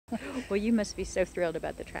Well, you must be so thrilled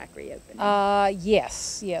about the track reopening.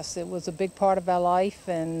 Yes, it was a big part of our life,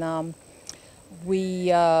 and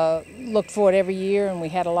we looked for it every year, and we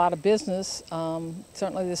had a lot of business.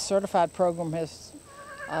 Certainly this certified program has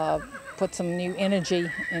put some new energy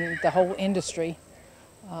in the whole industry.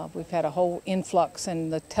 We've had a whole influx,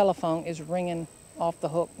 and the telephone is ringing off the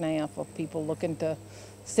hook now for people looking to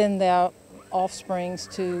send their offsprings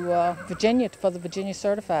to Virginia for the Virginia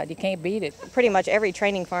Certified. You can't beat it. Pretty much every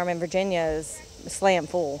training farm in Virginia is slam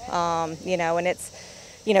full, you know, and it's,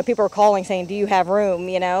 you know, people are calling saying, do you have room,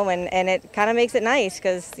 you know, and it kind of makes it nice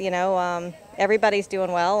because, you know, everybody's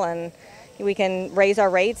doing well and we can raise our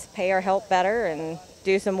rates, pay our help better, and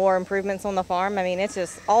do some more improvements on the farm. I mean, it's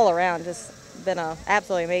just all around just been an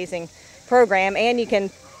absolutely amazing program, and you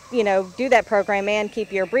can, you know, do that program and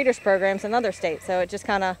keep your breeders programs in other states. So it just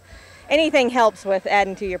kind of, anything helps with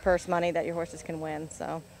adding to your purse money that your horses can win.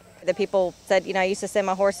 So the people said, you know, I used to send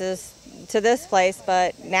my horses to this place,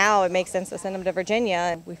 but now it makes sense to send them to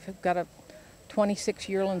Virginia. We've got 26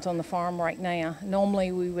 yearlings on the farm right now.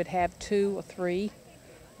 Normally we would have 2 or 3.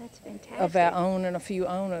 That's fantastic. Of our own and a few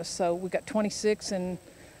owners. So we got 26, and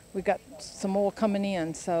we got some more coming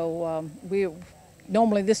in. So we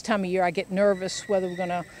normally this time of year I get nervous whether we're going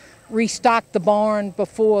to restock the barn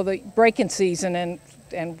before the breaking season,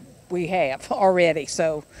 and we have already.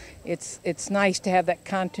 So it's nice to have that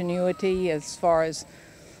continuity as far as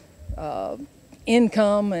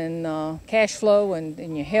income and cash flow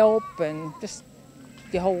and your help, and just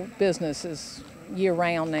the whole business is year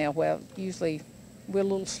round now. Well, usually we're a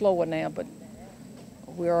little slower now, but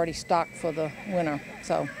we're already stocked for the winter.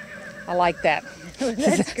 So I like that.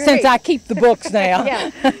 That's great. Since I keep the books now. Yeah,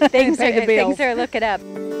 things are looking up.